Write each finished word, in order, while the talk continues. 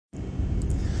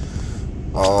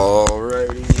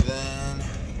Alrighty then.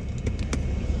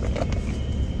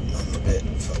 I'm a bit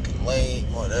fucking late,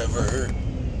 whatever.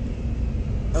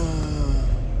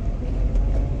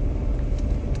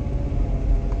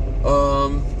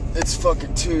 It's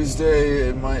fucking Tuesday.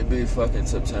 It might be fucking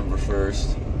September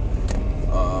 1st.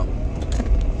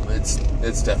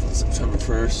 It's definitely September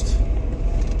 1st.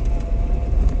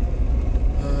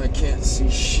 I can't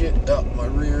see shit up my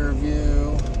rear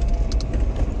view.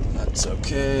 That's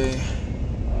okay.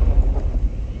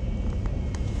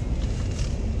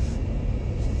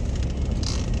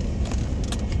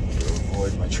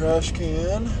 Avoid my trash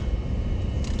can.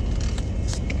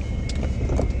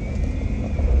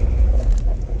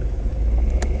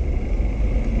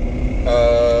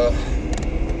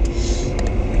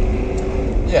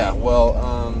 Yeah, well,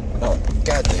 oh,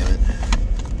 god damn it.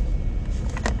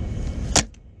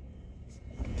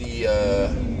 The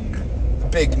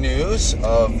big news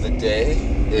of the day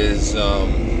is, the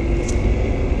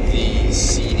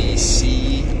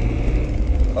CDC,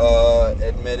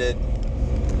 admitted,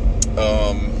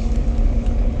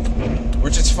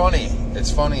 which is funny.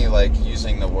 It's funny, like,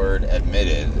 using the word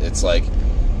admitted. It's like,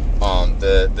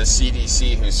 the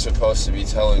CDC, who's supposed to be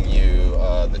telling you,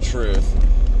 the truth,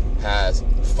 has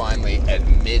finally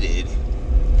admitted,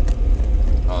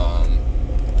 I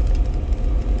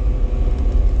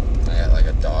got like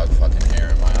a dog fucking hair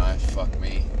in my eye, fuck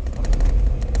me.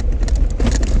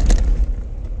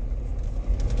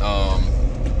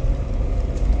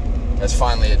 Has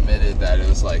finally admitted that it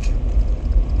was like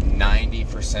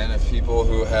 90% of people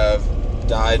who have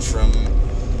died from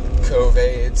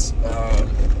COVIDs,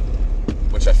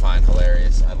 which I find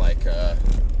hilarious. I like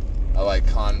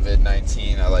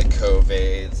COVID-19, I like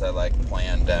COVIDs, I like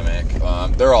Plandemic.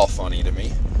 They're all funny to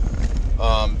me.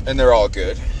 And they're all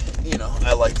good. You know,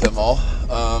 I like them all.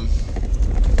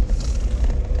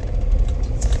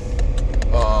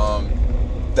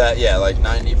 That, yeah, like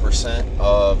 90%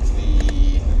 of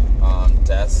the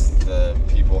deaths the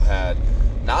people had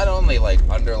not only like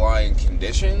underlying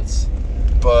conditions,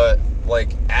 but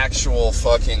like actual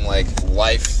fucking like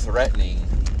life-threatening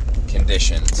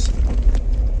conditions.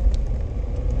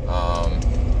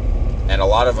 And a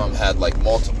lot of them had like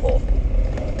multiple,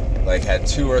 like had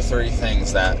 2 or 3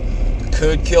 things that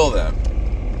could kill them.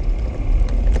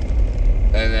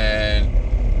 And then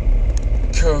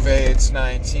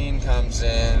COVID-19 comes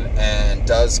in and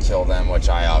does kill them, which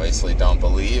I obviously don't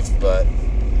believe, but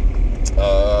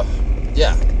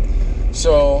yeah.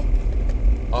 So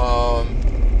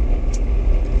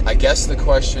I guess the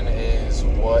question is,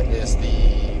 what is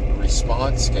the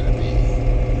response gonna be?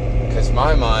 Because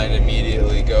my mind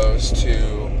immediately goes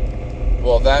to,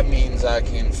 well, that means I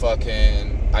can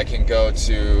go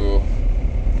to,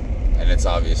 and it's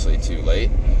obviously too late,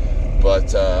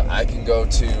 but I can go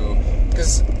to,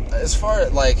 because as far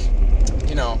as, like,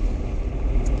 you know,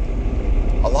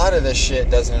 a lot of this shit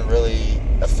doesn't really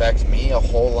affect me a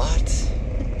whole lot.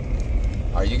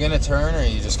 Are you gonna turn, or are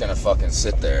you just gonna fucking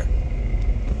sit there?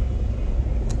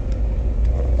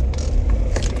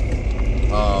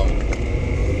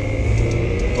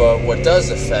 But what does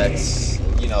affect,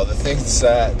 you know, the things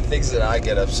that I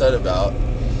get upset about,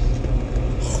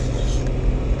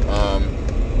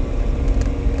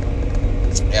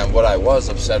 and what I was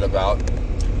upset about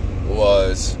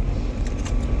was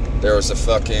there's a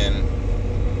Coheed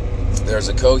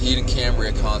and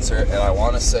Cambria concert, and I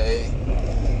want to say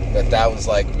that was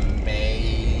like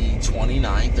May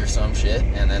 29th or some shit,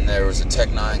 and then there was a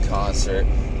Tech 9 concert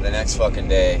the next fucking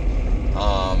day,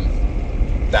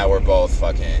 that were both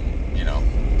fucking, you know,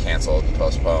 canceled and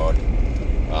postponed.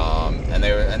 And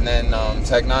then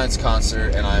Tech 9's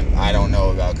concert, and I don't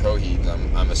know about Coheed's.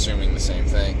 I'm assuming the same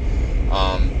thing.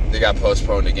 They got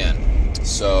postponed again.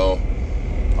 So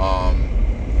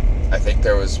I think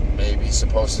there was maybe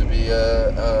supposed to be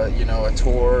a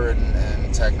tour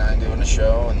and Tech 9 doing a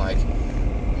show in like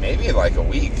maybe like a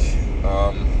week.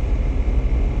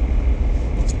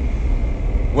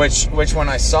 Which when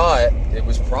I saw it, it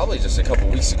was probably just a couple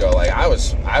weeks ago. Like I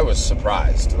was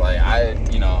surprised. Like I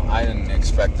didn't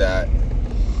expect that,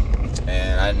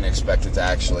 and I didn't expect it to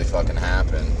actually fucking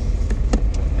happen.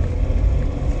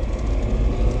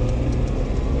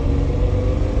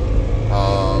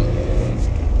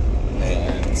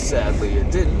 And sadly it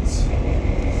didn't.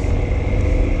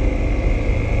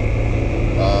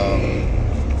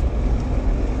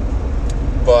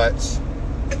 But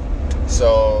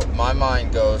so my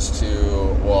mind goes to,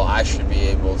 well, I should be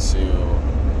able to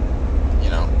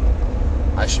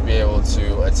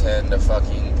attend a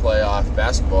fucking playoff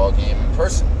basketball game in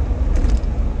person.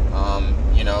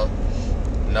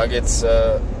 Nuggets,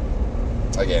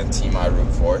 again, team I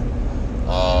root for.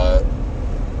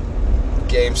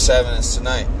 Game 7 is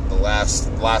tonight, the last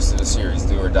of the series,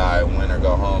 do or die, win or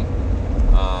go home.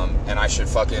 And I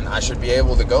should be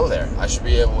able to go there.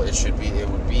 It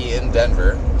would be in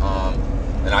Denver,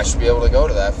 and I should be able to go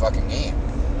to that fucking game.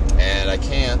 And I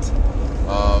can't,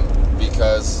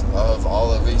 because of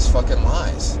all of these fucking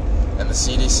lies. And the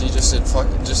CDC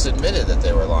just admitted that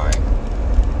they were lying.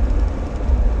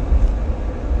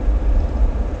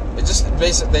 They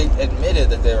admitted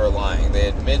that they were lying. They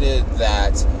admitted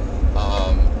that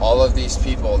all of these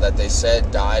people that they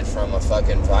said died from a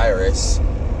fucking virus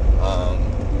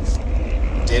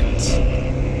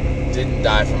didn't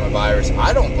die from a virus.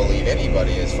 I don't believe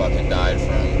anybody has fucking died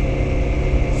from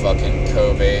fucking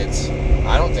COVID.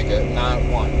 I don't think it. Not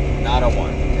a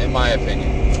one, in my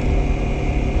opinion.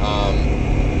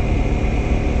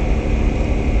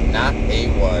 Not a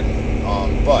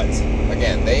one. But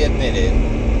again, they admitted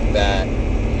that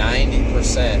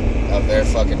 90% of their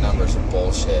fucking numbers are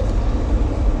bullshit.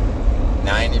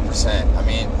 90%. I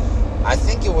mean, I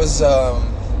think it was the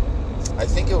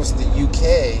UK,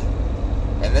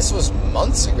 and this was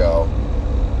months ago.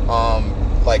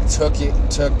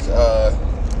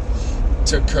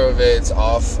 Took COVIDs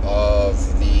off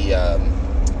of the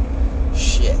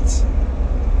shit.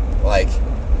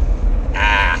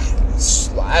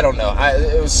 I don't know.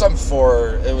 It was some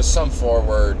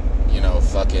forward,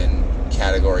 fucking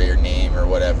category or name or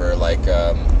whatever.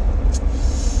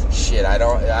 Shit, I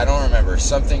don't remember.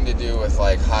 Something to do with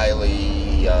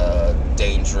highly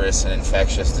dangerous and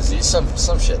infectious disease.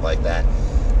 Some shit like that.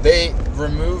 They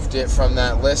removed it from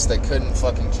that list. They couldn't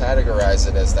fucking categorize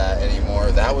it as that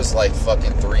anymore. That was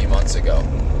fucking 3 months ago.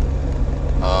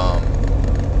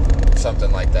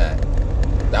 Something like that.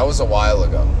 That was a while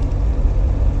ago.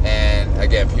 And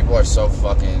again, people are so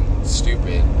fucking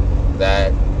stupid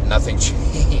that nothing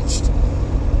changed.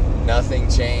 Nothing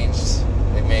changed.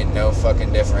 It made no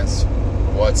fucking difference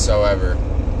whatsoever.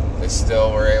 They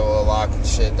still were able to lock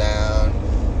shit down,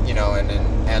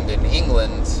 and in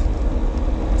England,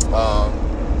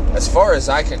 as far as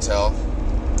I can tell,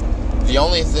 the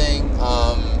only thing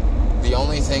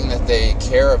that they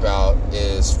care about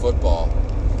is football.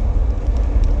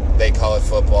 They call it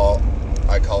football.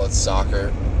 I call it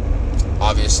soccer.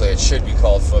 Obviously, it should be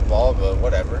called football, but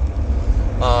whatever.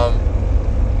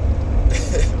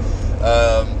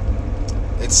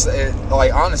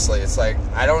 Honestly, it's I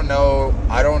don't know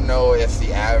if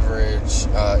the average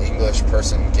English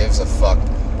person gives a fuck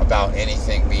about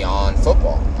anything beyond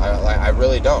football. I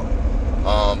really don't.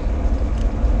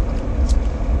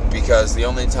 Because the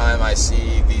only time I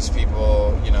see these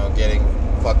people, getting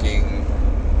fucking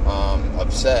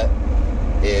upset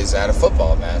is at a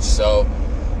football match. So,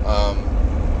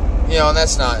 and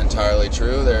that's not entirely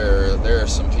true. There are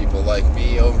some people like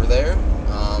me over there.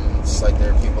 Just like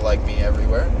there are people like me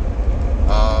everywhere.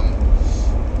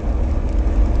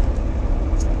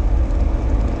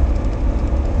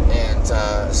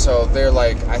 So they're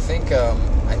I think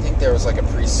there was a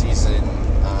preseason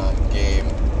game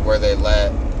where they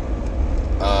let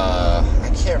I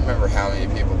can't remember how many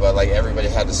people, but everybody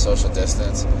had to social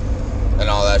distance and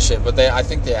all that shit. But I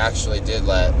think they actually did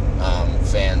let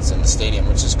fans in the stadium,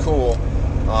 which is cool.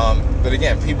 But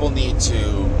again, people need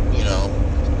to,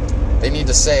 they need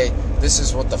to say, this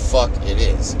is what the fuck it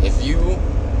is. If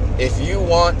you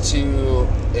want to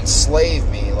enslave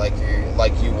me like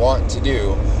you want to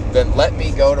do, then let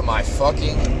me go to my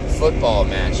fucking football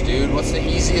match, dude. What's the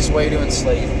easiest way to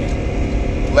enslave me?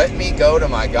 Let me go to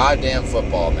my goddamn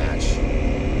football match.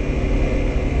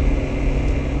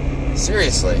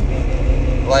 Seriously.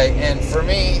 And for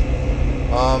me,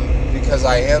 because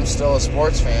I am still a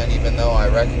sports fan, even though I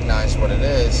recognize what it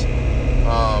is,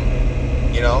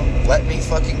 let me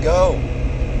fucking go.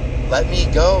 Let me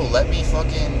go. Let me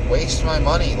fucking waste my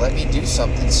money. Let me do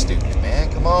something stupid, man.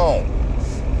 Come on.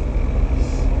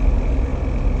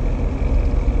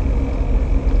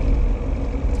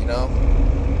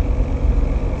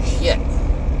 Shit.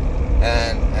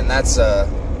 And that's the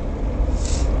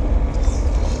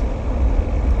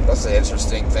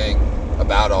interesting thing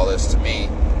about all this to me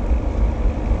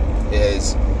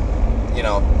is,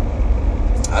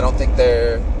 I don't think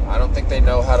they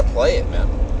know how to play it, man.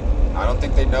 I don't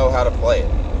think they know how to play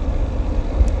it.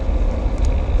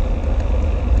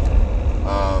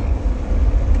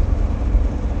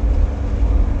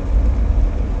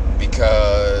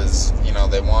 Because,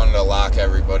 they wanted to lock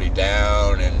everybody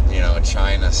down and,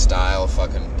 China style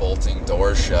fucking bolting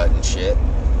doors shut and shit.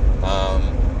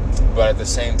 But at the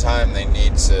same time, they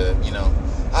need to,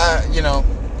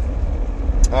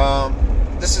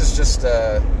 this is just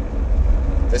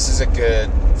this is a good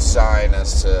sign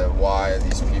as to why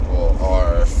these people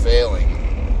are failing.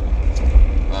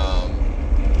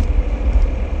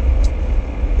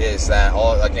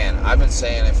 I've been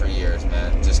saying it for years,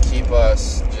 man. Just keep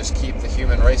the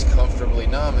human race comfortably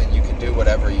numb, and you can do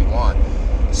whatever you want.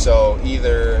 So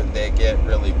either they get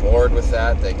really bored with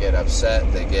that, they get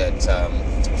upset, they get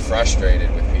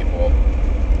frustrated with people,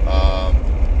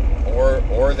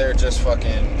 or they're just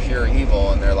fucking pure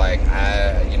evil, and they're like,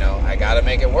 I gotta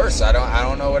make it worse. I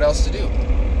don't know what else to do.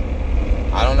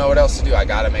 I don't know what else to do. I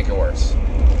gotta make it worse.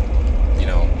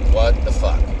 What the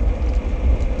fuck?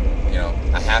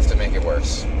 I have to make it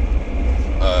worse.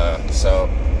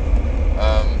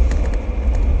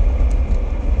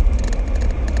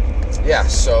 Yeah,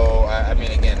 so I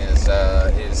mean, again, is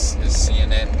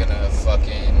CNN gonna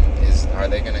are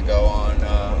they gonna go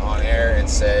on air and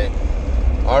say,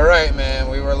 all right, man,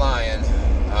 we were lying,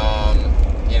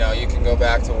 you can go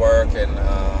back to work and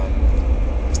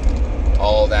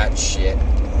all that shit.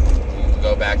 You can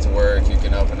go back to work, you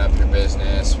can open up your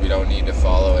business, we don't need to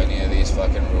follow any of these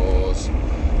fucking rules.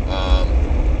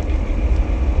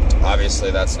 Obviously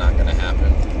that's not gonna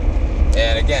happen.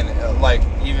 And again, like,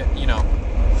 even,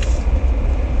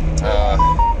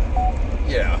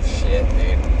 shit,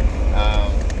 dude.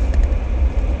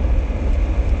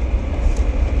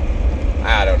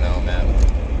 I don't know, man.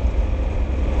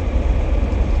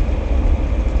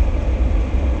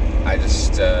 I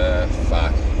just,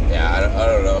 fuck. Yeah, I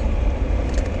don't know.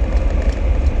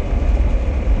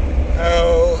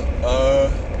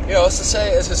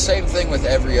 It's the same thing with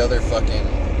every other fucking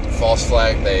false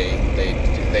flag they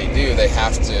do.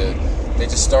 They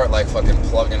just start like fucking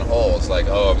plugging holes. Like,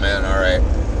 oh man, alright,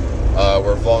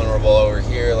 we're vulnerable over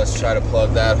here, let's try to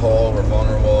plug that hole. We're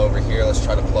vulnerable over here, let's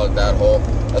try to plug that hole.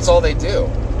 That's all they do.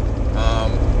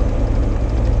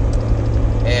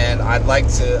 And I'd like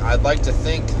to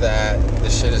think that the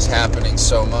shit is happening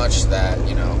so much that,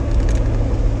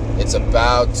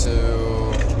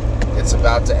 it's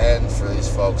about to end for these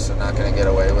folks. They're not going to get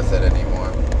away with it anymore.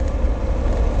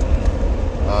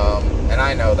 And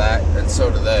I know that, and so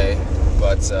do they.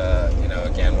 But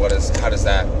again, how does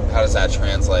that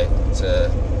translate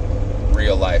to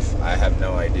real life? I have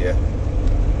no idea.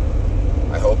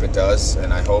 I hope it does,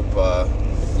 and I hope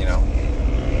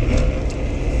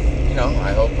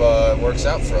I hope it works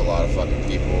out for a lot of fucking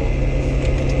people.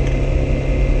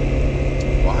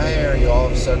 Why are you all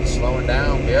of a sudden slowing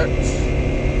down, bitch?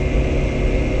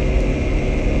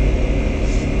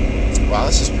 Wow,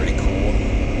 this is pretty cool.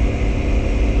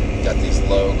 Got these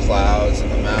low clouds in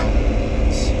the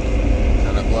mountains,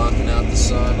 kind of blocking out the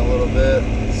sun a little bit.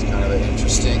 It's kind of an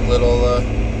interesting little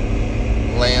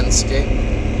landscape.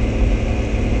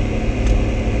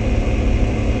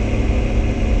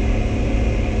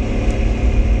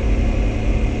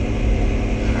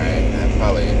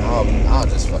 I'll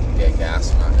just fucking get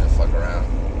gas. I'm not gonna fuck around.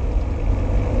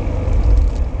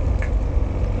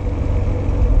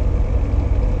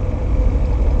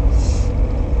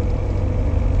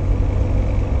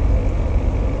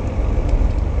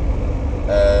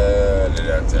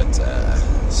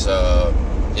 So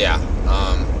yeah,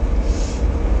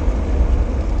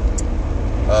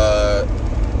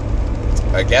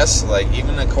 I guess, like,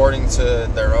 even according to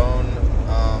their own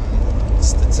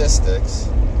statistics,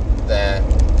 that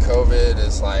COVID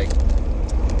is like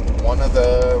one of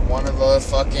the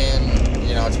fucking,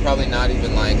 it's probably not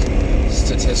even like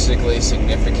statistically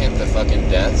significant, the fucking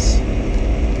deaths.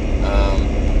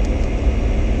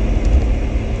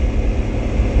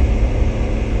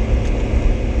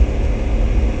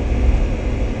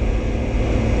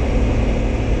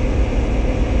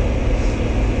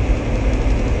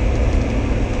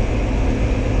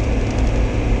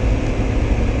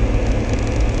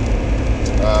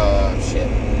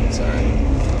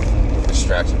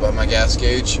 By my gas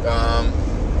gauge.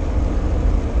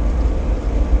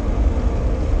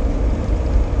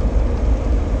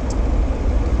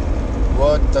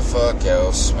 What the fuck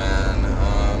else, man?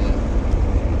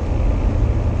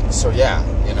 So yeah,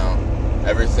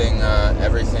 everything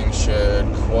should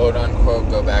quote unquote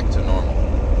go back to normal,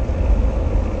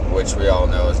 which we all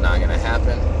know is not going to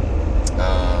happen.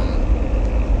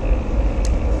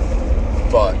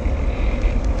 But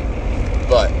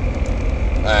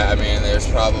I mean, there's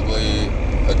probably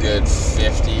a good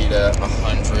 50 to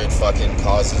 100 fucking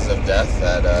causes of death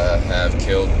that have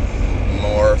killed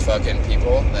more fucking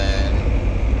people than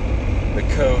the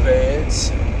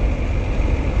COVIDs.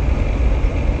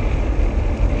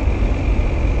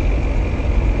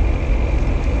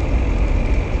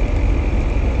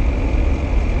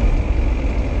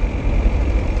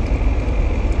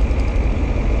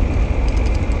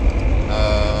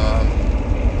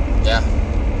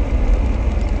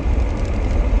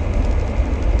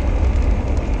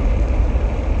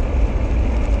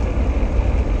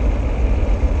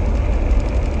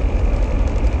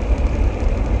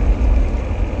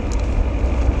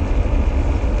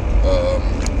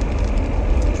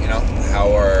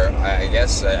 I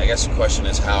guess the question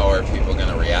is, how are people going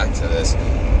to react to this?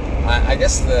 I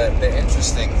guess the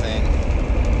interesting thing,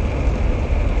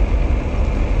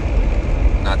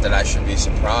 not that I should be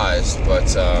surprised,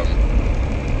 but I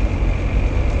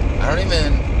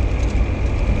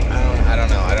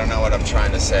don't know what I'm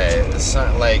trying to say. It's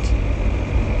not like,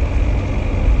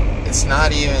 it's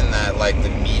not even that like the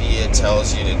media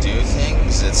tells you to do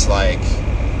things. It's like,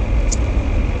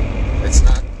 it's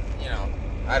not,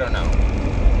 I don't know.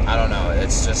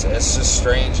 It's just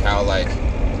strange how like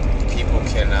people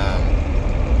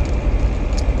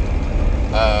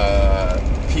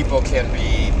can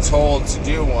be told to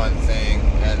do one thing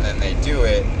and then they do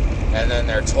it, and then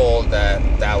they're told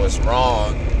that was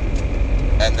wrong,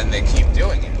 and then they keep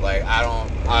doing it. Like, I don't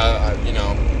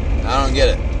get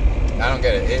it. I don't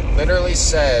get it. It literally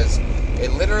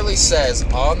says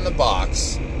on the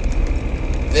box,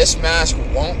 this mask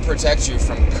won't protect you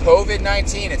from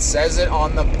COVID-19. It says it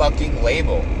on the fucking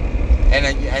label.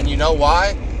 And you know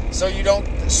why? So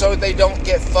they don't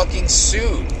get fucking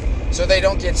sued. So they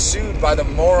don't get sued by the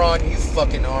moron you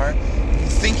fucking are,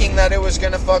 thinking that it was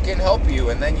gonna fucking help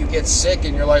you, and then you get sick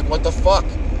and you're like, what the fuck?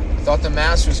 I thought the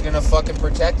mask was gonna fucking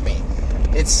protect me.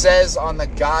 It says on the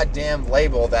goddamn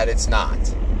label that it's not.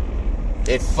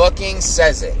 It fucking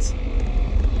says it.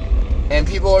 And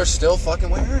people are still fucking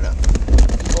wearing them.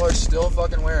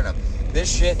 This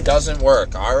shit doesn't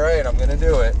work. Alright, I'm gonna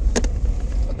do it.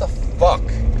 What the fuck?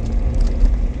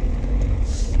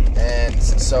 And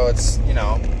so it's,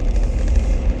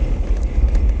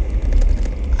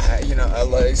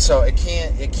 so it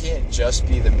can't just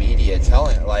be the media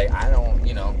telling it. Like, I don't,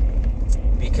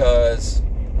 because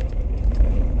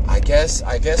I guess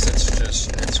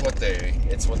it's what they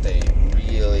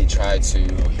really try to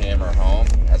hammer home,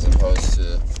 as opposed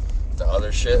to the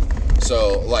other shit.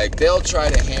 So like, they'll try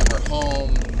to hammer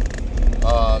home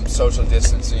social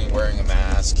distancing, wearing a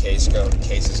mask,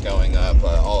 cases going up,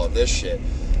 all of this shit.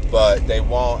 But they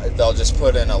won't. They'll just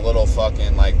put in a little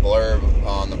fucking like blurb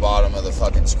on the bottom of the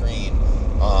fucking screen.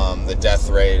 The death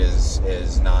rate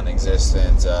is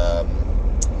non-existent.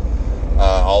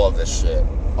 All of this shit.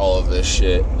 All of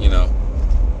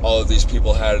these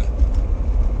people had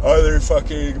other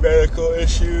fucking medical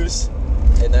issues,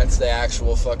 and that's the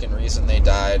actual fucking reason they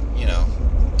died.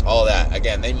 All that.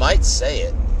 Again, they might say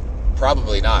it.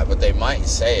 Probably not, but they might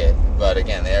say it. But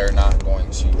again, they're not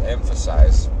going to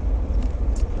emphasize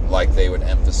like they would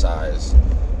emphasize,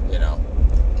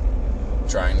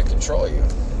 trying to control you.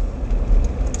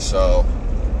 So,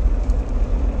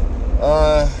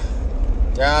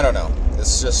 yeah, I don't know.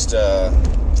 It's just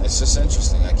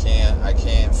interesting. I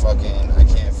can't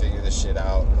figure this shit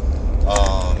out.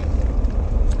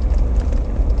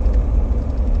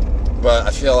 But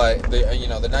I feel like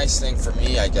the nice thing for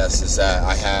me, I guess, is that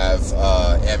I have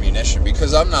ammunition,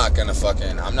 because I'm not gonna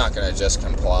just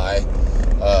comply.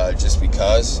 Just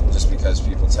because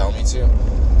people tell me to,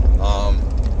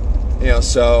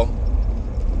 so,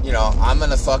 I'm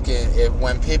gonna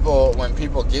when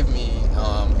people give me,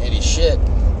 any shit,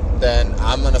 then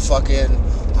I'm gonna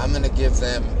give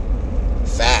them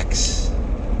facts,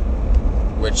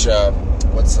 which,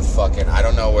 what's the fucking, I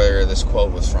don't know where this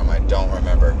quote was from, I don't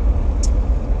remember.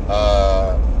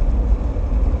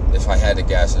 If I had to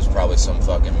guess, it's probably some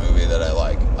fucking movie that I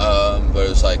like, but it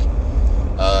was like,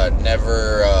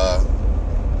 never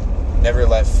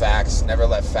let facts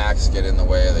get in the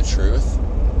way of the truth.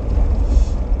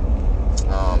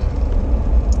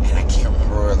 And I can't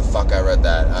remember where the fuck I read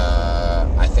that.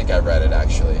 I think I read it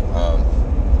actually.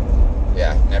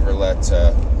 Yeah, never let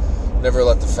the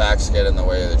facts get in the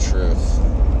way of the truth.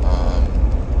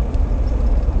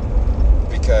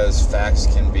 Because facts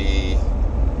can be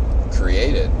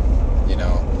created.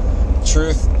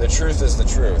 The truth is the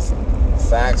truth.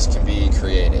 Facts can be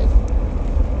created.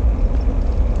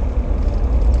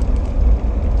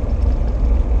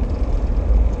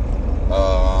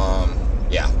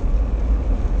 Yeah.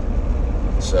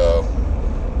 So,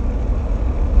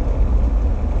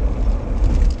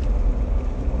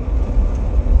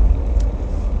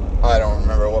 I don't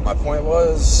remember what my point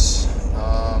was.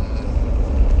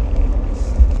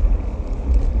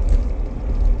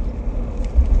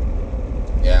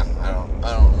 Yeah, I don't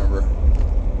remember.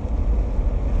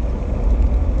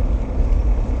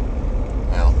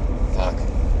 Well, fuck.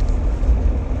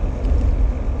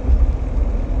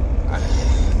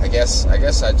 I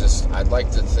guess I'd like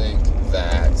to think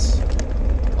that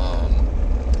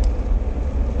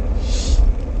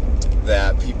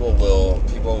that people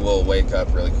will wake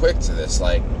up really quick to this,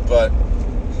 like, but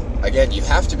again, you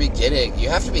have to be getting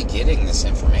this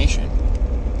information.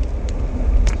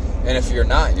 And if you're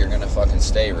not, you're gonna fucking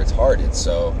stay retarded.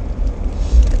 So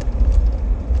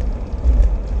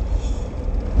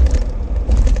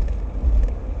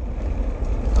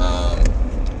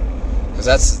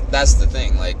that's the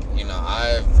thing. Like, you know,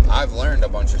 I've learned a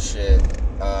bunch of shit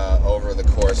over the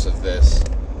course of this,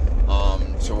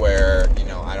 to where, you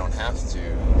know, I don't have to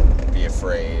be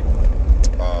afraid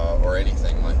or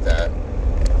anything like that.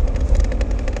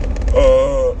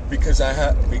 Because I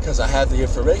had the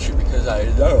information, because I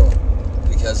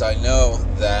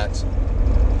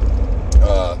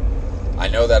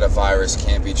know that a virus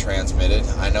can't be transmitted.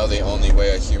 I know the only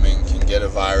way a human can get a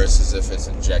virus is if it's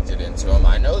injected into them.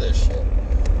 I know this shit.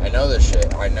 I know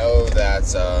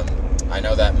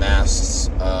that masks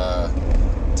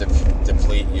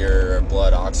deplete your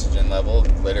blood oxygen level,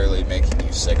 literally making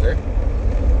you sicker.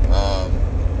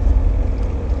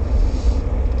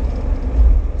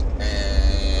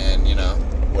 And, you know,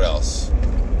 what else?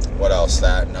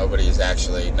 That nobody's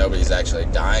actually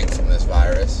dying from this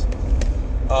virus.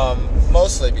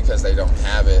 Mostly because they don't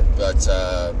have it, but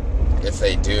if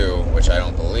they do, which I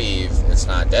don't believe, it's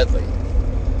not deadly.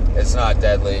 It's not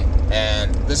deadly,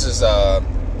 and this is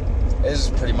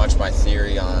pretty much my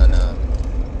theory on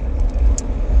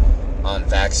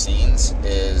vaccines.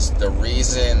 Is the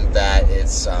reason that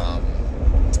it's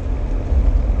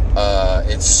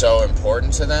so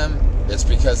important to them is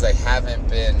because they haven't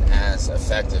been as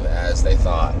effective as they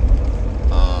thought.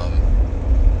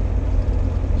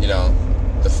 You know,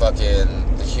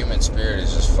 the human spirit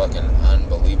is just fucking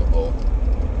unbelievable.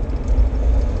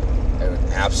 It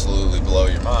would absolutely blow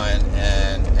your mind,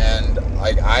 and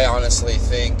I honestly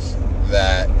think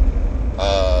that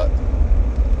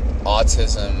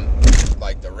autism,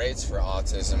 like the rates for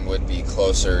autism, would be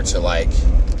closer to like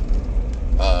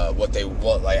I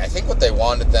think what they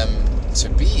wanted them to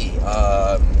be.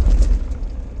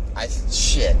 I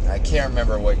can't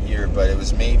remember what year, but it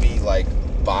was maybe like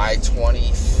by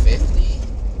 2050.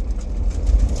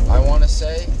 I want to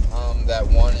say that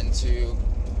 1 in 2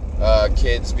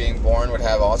 kids being born would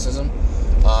have autism.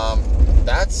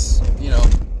 That's, you know,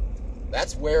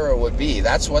 that's where it would be.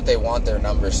 That's what they want their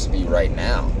numbers to be right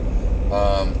now.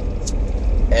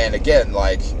 And again,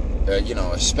 like, you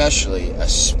know, especially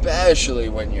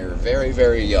when you're very,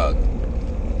 very young,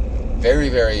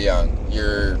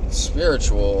 your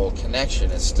spiritual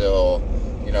connection is still,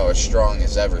 you know, as strong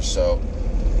as ever. So,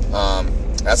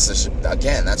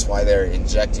 that's why they're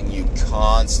injecting you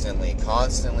constantly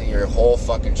your whole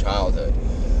fucking childhood,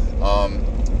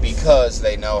 because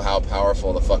they know how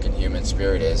powerful the fucking human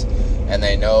spirit is, and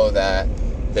they know that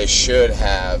they should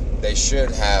have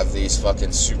these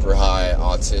fucking super high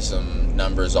autism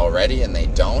numbers already, and they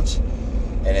don't,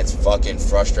 and it's fucking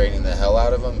frustrating the hell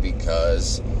out of them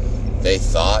because they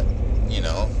thought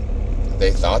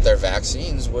their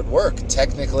vaccines would work.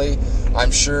 Technically,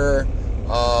 I'm sure,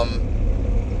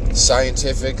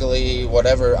 scientifically,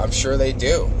 whatever, I'm sure they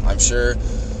do. I'm sure,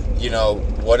 you know,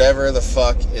 whatever the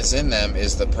fuck is in them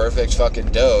is the perfect fucking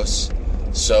dose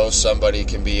so somebody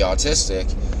can be autistic,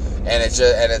 and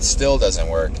it still doesn't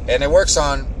work. And it works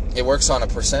on a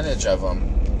percentage of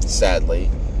them, sadly.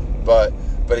 But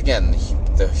again,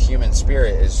 the human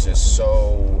spirit is just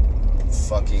so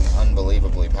fucking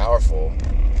unbelievably powerful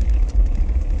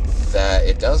that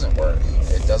it doesn't work.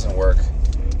 It doesn't work.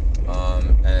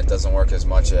 And it doesn't work as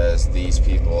much as these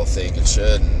people think it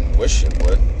should and wish it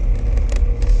would.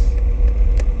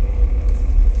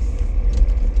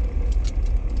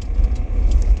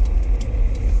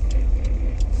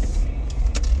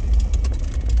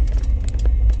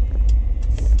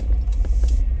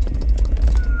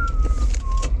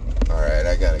 Alright,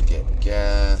 I gotta get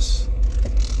gas.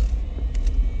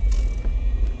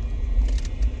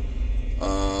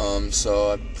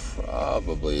 So I'd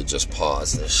probably just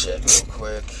pause this shit real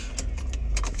quick.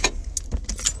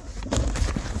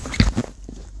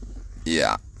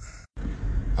 Yeah.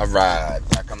 Alright,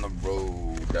 back on the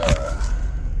road.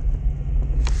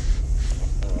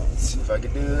 Let's see if I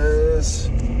can do this.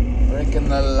 Breaking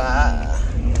the lie.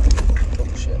 Oh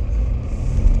shit.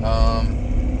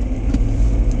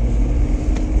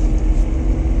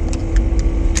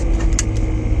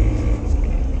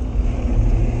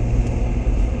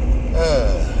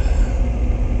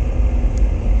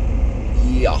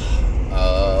 Yeah.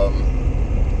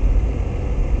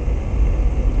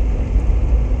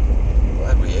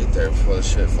 Glad we ate there before the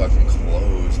shit fucking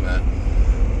closed, man.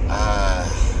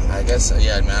 I guess,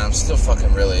 yeah, man, I'm still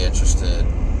fucking really interested,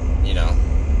 you know.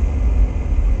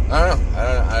 I don't know.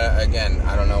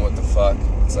 I don't know what the fuck.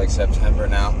 It's like September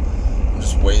now. I'm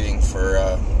just waiting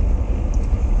for,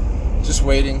 just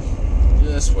waiting.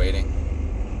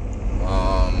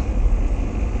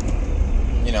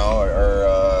 You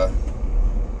know,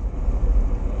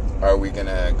 are we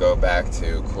gonna go back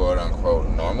to quote unquote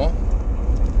normal?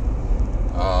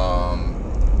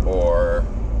 Or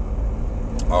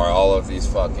are all of these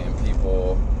fucking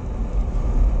people,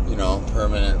 you know,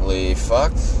 permanently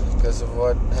fucked because of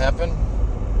what happened?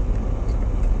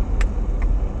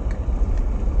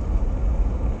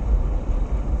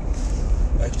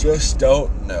 I just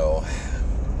don't know.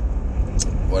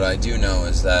 What I do know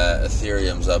is that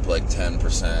Ethereum's up like 10%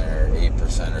 or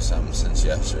 8% or something since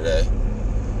yesterday.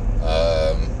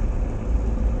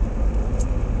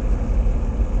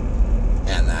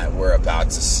 And that we're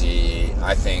about to see,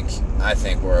 I think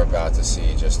we're about to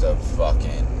see just a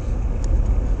fucking,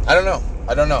 I don't know.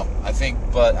 I think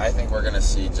we're gonna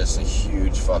see just a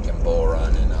huge fucking bull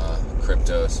run in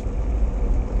cryptos.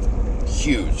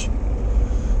 Huge.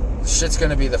 Shit's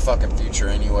gonna be the fucking future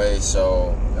anyway,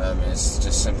 so it's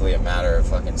just simply a matter of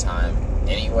fucking time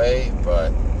anyway,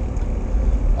 but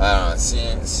I don't know, it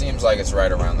seems like it's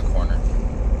right around the corner.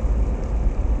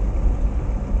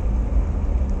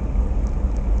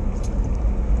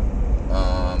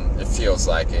 It feels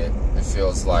like it. It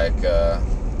feels like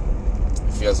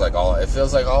all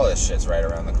this shit's right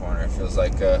around the corner. It feels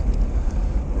like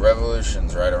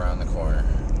revolution's right around the corner.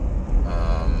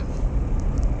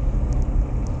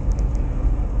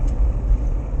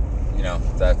 You know,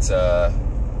 that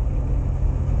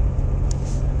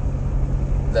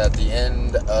the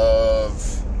end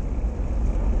of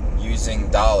using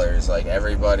dollars, like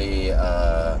everybody,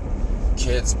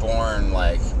 kids born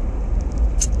like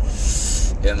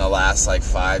in the last like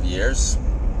 5 years,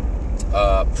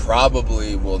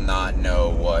 probably will not know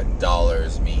what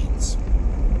dollars means.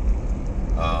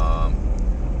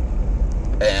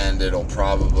 And it'll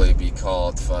probably be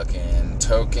called fucking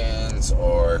tokens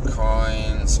or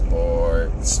coins,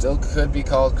 or it still could be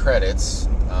called credits.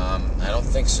 I don't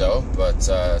think so, but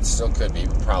it still could be,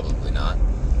 probably not.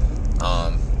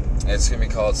 It's gonna be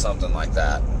called something like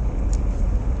that.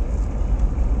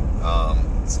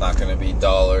 It's not gonna be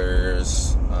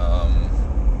dollars,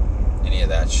 any of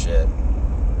that shit.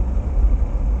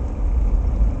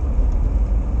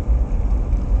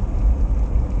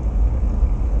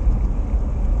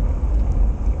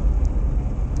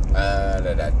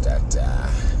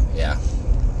 Yeah.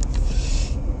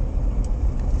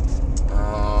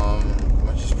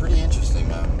 Which is pretty interesting,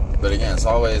 man. But again, it's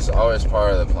always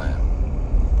part of the plan.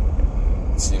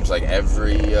 It seems like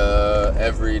every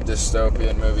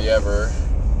dystopian movie ever,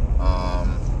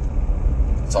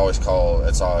 it's always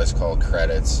called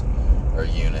credits or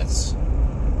units.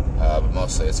 But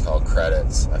mostly it's called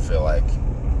credits. I feel like,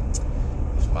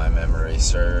 if my memory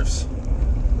serves,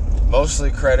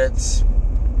 mostly credits.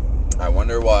 I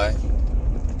wonder why.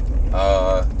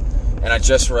 And I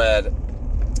just read,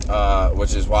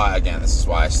 which is why, again, this is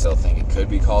why I still think it could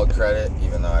be called credit,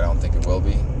 even though I don't think it will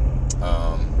be.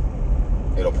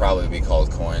 It'll probably be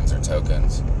called coins or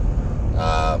tokens.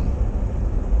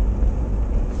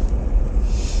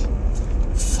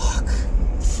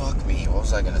 Fuck me. What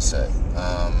was I gonna say?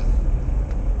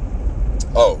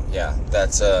 Oh, yeah,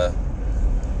 that's,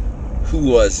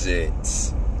 who was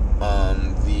it?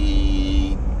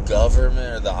 The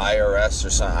government or the IRS or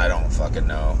something, I don't fucking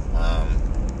know,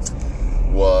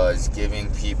 was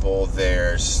giving people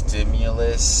their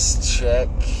stimulus check,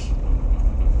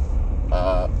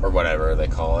 or whatever they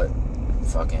call it,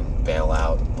 fucking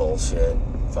bailout bullshit,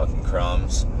 fucking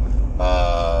crumbs,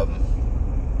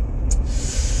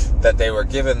 that they were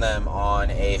giving them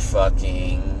on a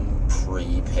fucking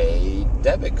prepaid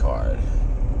debit card.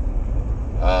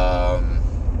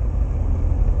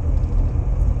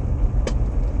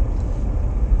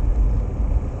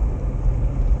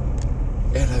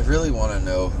 And I really want to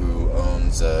know who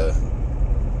owns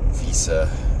Visa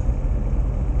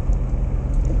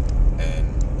and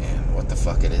what the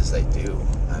fuck it is they do.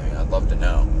 I mean, I'd love to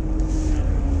know.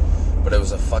 But it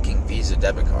was a fucking Visa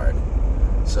debit card.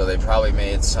 So they probably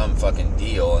made some fucking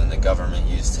deal and the government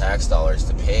used tax dollars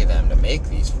to pay them to make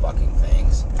these fucking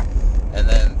things. And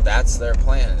then that's their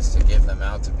plan, is to give them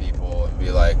out to people and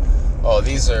be like, oh,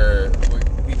 we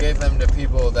gave them to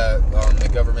people that the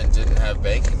government didn't have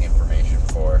banking information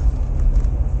for.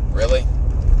 Really?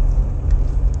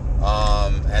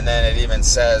 And then it even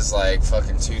says, like,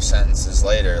 fucking 2 sentences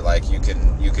later, like, you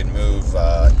can move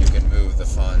the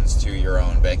funds to your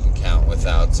own bank account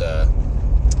without a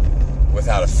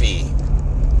fee.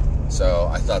 So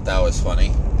I thought that was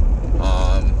funny.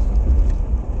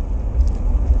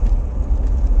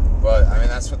 But I mean,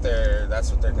 that's what they're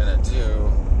gonna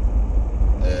do.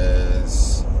 And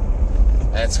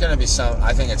it's gonna be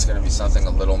I think it's gonna be something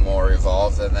a little more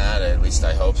evolved than that. At least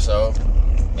I hope so.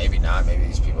 Maybe not. Maybe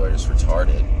these people are just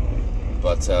retarded.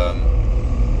 But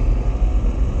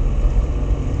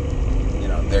you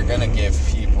know, they're gonna give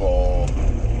people,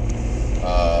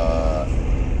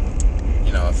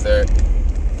 you know,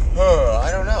 I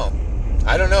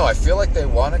don't know. I feel like they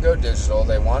want to go digital.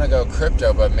 They want to go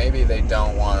crypto, but maybe they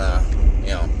don't want to,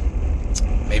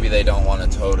 maybe they don't want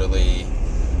to totally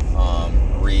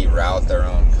reroute their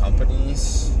own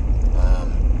companies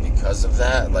because of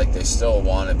that. Like, they still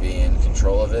want to be in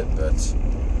control of it, but,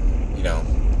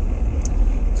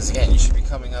 because again, you should be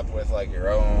coming up with like your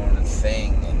own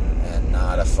thing and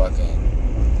not a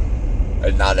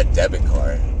not a debit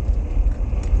card.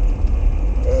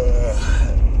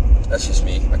 That's just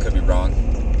me. I could be wrong.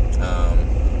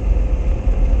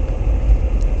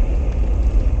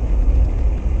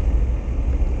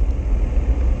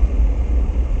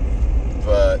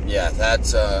 But yeah,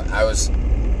 that's I was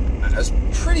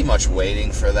pretty much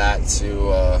waiting for that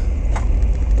to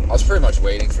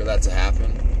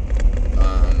happen.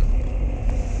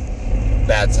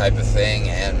 That type of thing,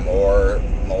 and more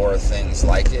things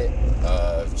like it,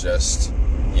 of just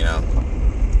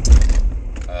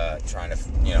trying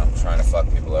to fuck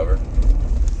people over.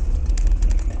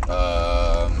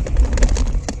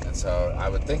 And so I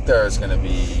would think there's going to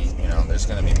be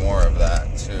more of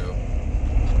that too.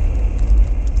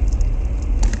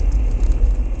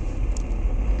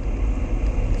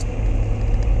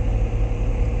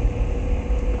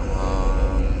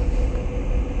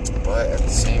 But at the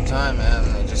same time,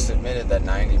 man, they just admitted that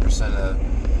 90% of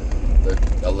the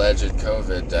alleged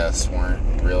COVID deaths weren't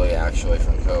really actually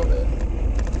from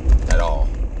COVID at all.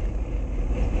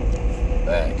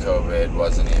 That COVID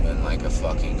wasn't even like a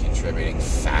fucking contributing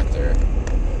factor.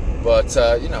 But,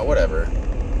 whatever.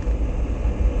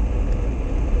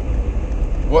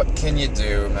 What can you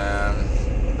do, man?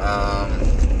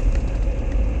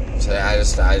 So I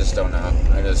just don't know.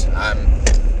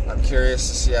 I'm curious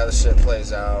to see how the shit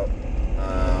plays out.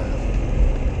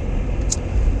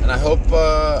 And I hope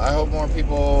more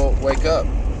people wake up,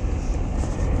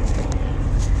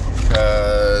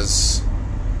 because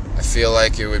I feel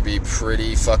like it would be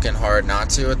pretty fucking hard not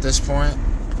to at this point.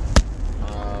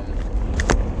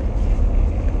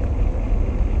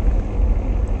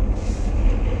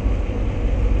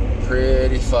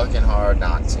 Pretty fucking hard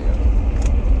not to.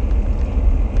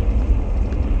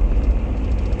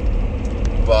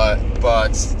 But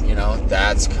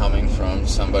that's coming from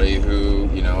somebody who,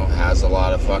 has a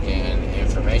lot of fucking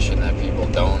information that people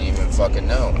don't even fucking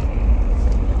know.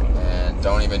 And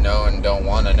don't even know and don't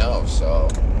want to know. So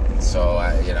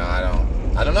I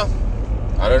don't know.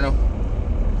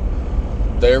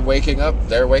 Their waking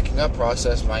up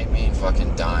process might mean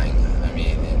fucking dying. I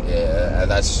mean,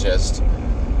 that's just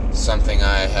something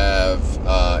I have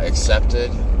accepted.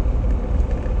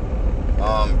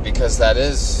 Because that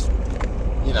is,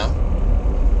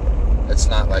 it's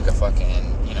not like a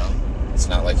fucking, it's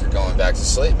not like you're going back to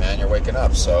sleep, man. You're waking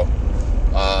up. So,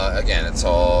 again, it's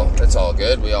all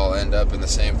good. We all end up in the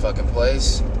same fucking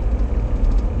place.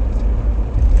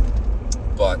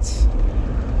 But,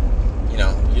 you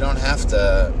don't have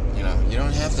to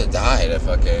die to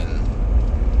fucking,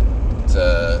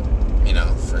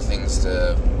 for things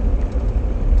to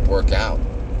work out.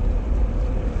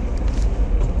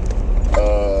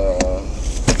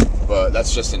 But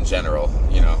that's just in general,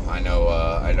 I know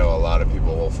a lot of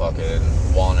people will fucking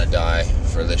want to die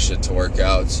for this shit to work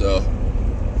out, so.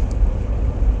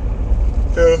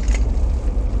 Yeah.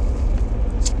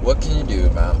 What can you do,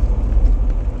 man?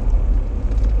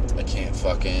 I can't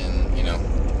fucking,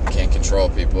 can't control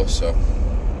people, so.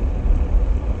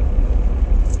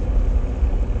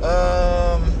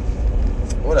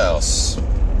 What else?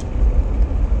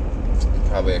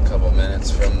 Probably a couple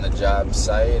minutes from the job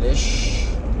site-ish.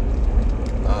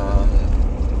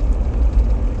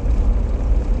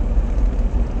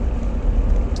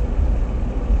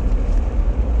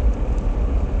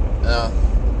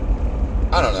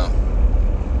 I don't know.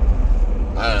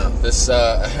 This,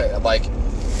 like,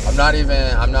 I'm not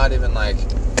even like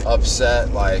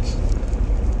upset, like,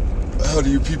 how do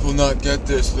you people not get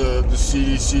this? The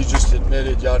CDC just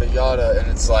admitted yada yada, and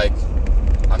it's like,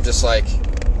 I'm just like,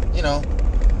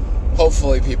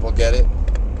 hopefully people get it.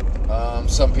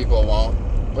 Some people won't,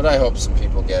 but I hope some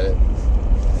people get it.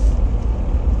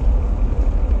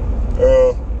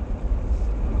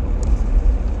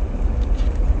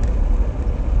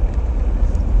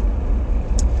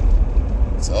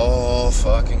 It's all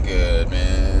fucking good,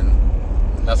 man.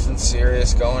 Nothing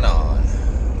serious going on.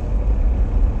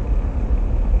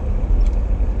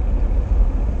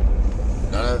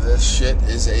 None of this shit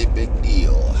is a big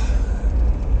deal.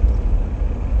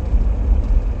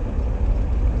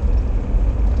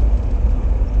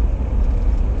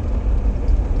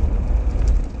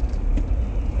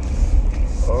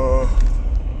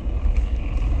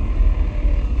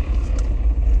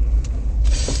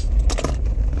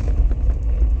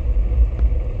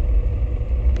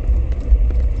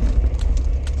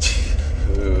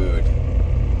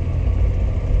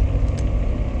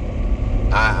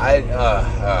 I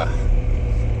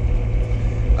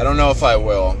don't know if I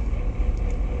will,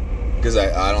 because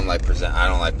I don't like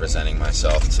presenting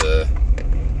myself to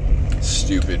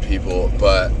stupid people,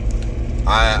 but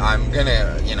I'm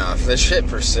gonna, if this shit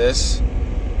persists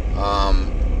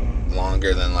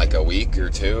longer than like a week or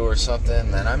two or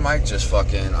something, then I might just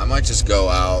go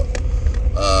out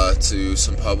to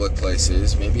some public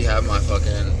places, maybe have my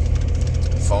fucking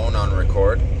phone on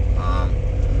record.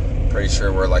 Pretty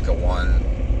sure we're like a one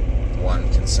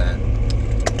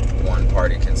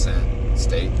party consent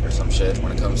state or some shit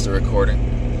when it comes to recording.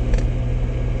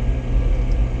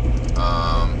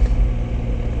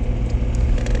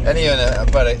 And even,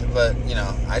 but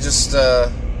I just I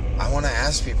want to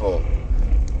ask people,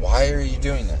 why are you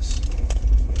doing this?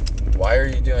 Why are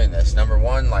you doing this? Number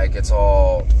one, like, it's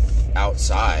all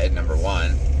outside. Number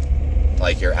one,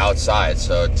 like, you're outside,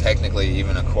 so technically,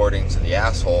 even according to the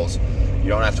assholes, you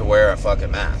don't have to wear a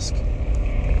fucking mask.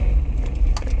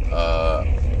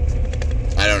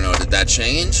 I don't know. Did that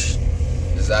change?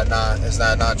 Is that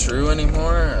not true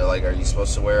anymore? Or, like, are you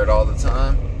supposed to wear it all the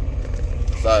time?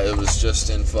 I thought it was just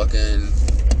in fucking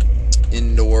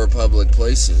indoor public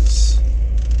places.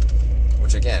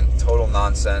 Which, again, total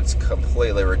nonsense,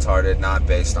 completely retarded, not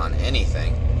based on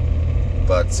anything.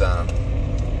 But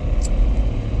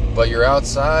you're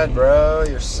outside, bro.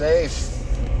 You're safe.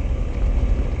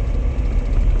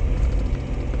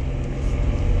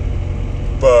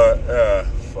 But,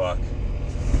 fuck.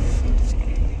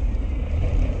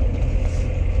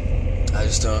 I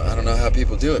don't know how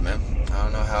people do it, man. I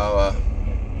don't know how,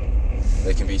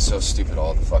 they can be so stupid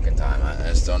all the fucking time. I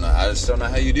just don't know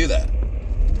how you do that.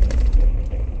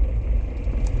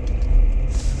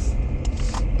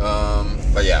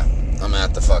 But yeah, I'm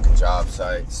at the fucking job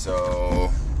site,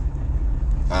 so,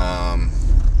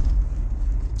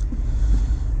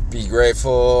 be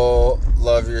grateful,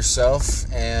 love yourself,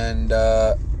 and,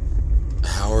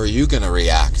 how are you gonna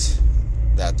react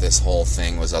that this whole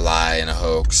thing was a lie and a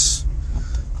hoax?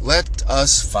 Let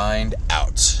us find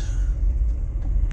out.